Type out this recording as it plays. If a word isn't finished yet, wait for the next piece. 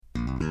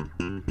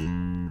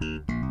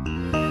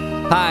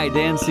Hi,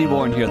 Dan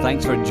Seaborn here.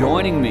 Thanks for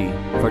joining me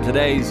for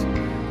today's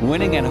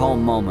Winning at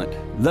Home moment.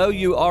 Though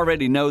you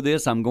already know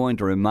this, I'm going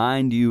to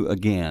remind you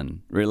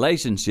again.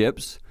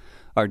 Relationships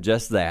are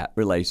just that,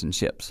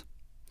 relationships.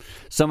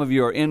 Some of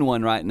you are in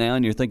one right now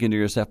and you're thinking to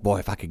yourself, boy,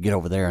 if I could get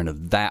over there into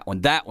that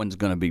one's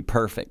going to be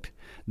perfect.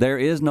 There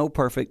is no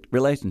perfect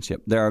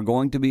relationship. There are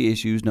going to be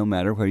issues no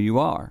matter where you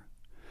are.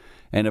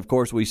 And of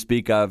course, we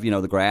speak of,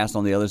 the grass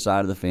on the other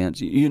side of the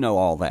fence. You know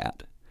all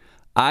that.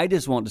 I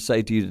just want to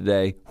say to you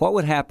today, what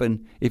would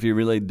happen if you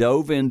really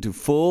dove into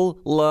full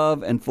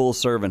love and full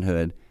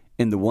servanthood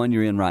in the one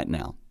you're in right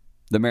now,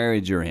 the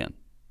marriage you're in?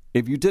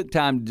 If you took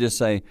time to just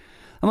say,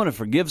 I'm going to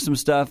forgive some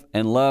stuff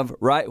and love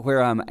right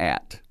where I'm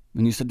at.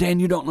 And you said, Dan,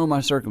 you don't know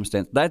my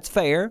circumstance. That's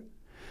fair.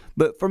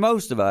 But for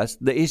most of us,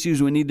 the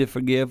issues we need to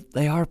forgive,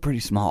 they are pretty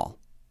small.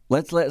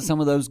 Let's let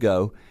some of those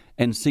go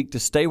and seek to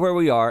stay where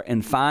we are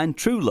and find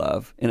true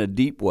love in a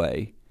deep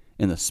way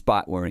in the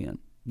spot we're in.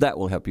 That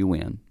will help you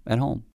win at home.